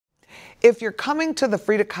If you're coming to the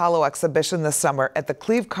Frida exhibition this summer at the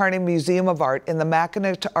Cleve Carney Museum of Art in the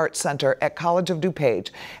Mackinac Art Center at College of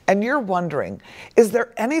DuPage, and you're wondering, is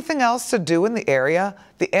there anything else to do in the area?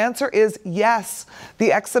 The answer is yes.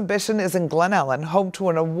 The exhibition is in Glen Ellen, home to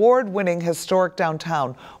an award-winning historic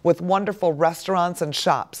downtown with wonderful restaurants and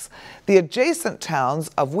shops. The adjacent towns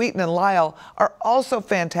of Wheaton and Lisle are also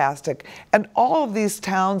fantastic, and all of these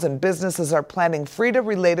towns and businesses are planning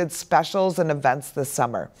Frida-related specials and events this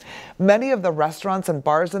summer. Many of the restaurants and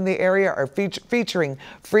bars in the area are featuring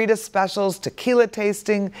Frida specials, tequila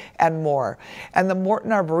tasting, and more. And the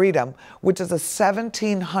Morton Arboretum, which is a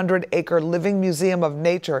 1,700-acre living museum of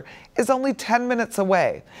nature, is only 10 minutes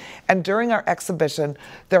away. And during our exhibition,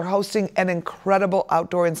 they're hosting an incredible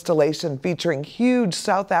outdoor installation featuring huge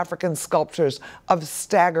South African sculptures of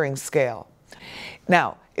staggering scale.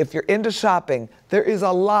 Now, if you're into shopping, there is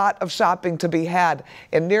a lot of shopping to be had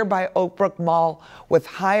in nearby Oak Brook Mall with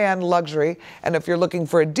high-end luxury. And if you're looking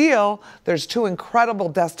for a deal, there's two incredible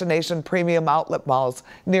destination premium outlet malls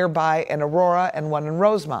nearby in Aurora and one in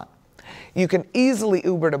Rosemont. You can easily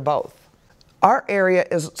Uber to both. Our area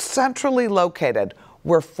is centrally located.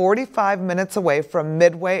 We're 45 minutes away from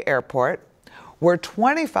Midway Airport. We're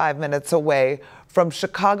 25 minutes away from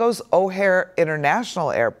Chicago's O'Hare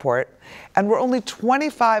International Airport, and we're only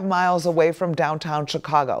 25 miles away from downtown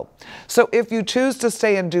Chicago. So if you choose to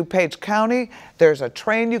stay in DuPage County, there's a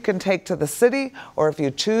train you can take to the city, or if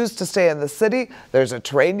you choose to stay in the city, there's a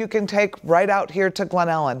train you can take right out here to Glen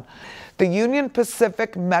Ellen. The Union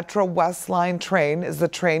Pacific Metro West Line train is the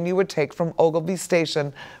train you would take from Ogilvie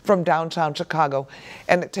Station from downtown Chicago,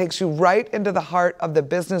 and it takes you right into the heart of the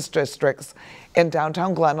business districts in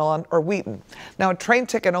downtown Glen Ellen or Wheaton. Now, a train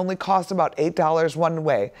ticket only costs about $8 one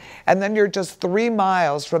way, and then you're just 3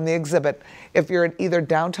 miles from the exhibit if you're in either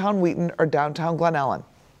downtown Wheaton or downtown Glen Ellen.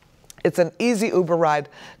 It's an easy Uber ride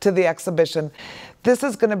to the exhibition. This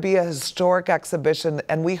is going to be a historic exhibition,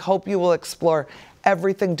 and we hope you will explore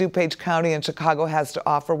everything DuPage County and Chicago has to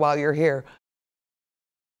offer while you're here.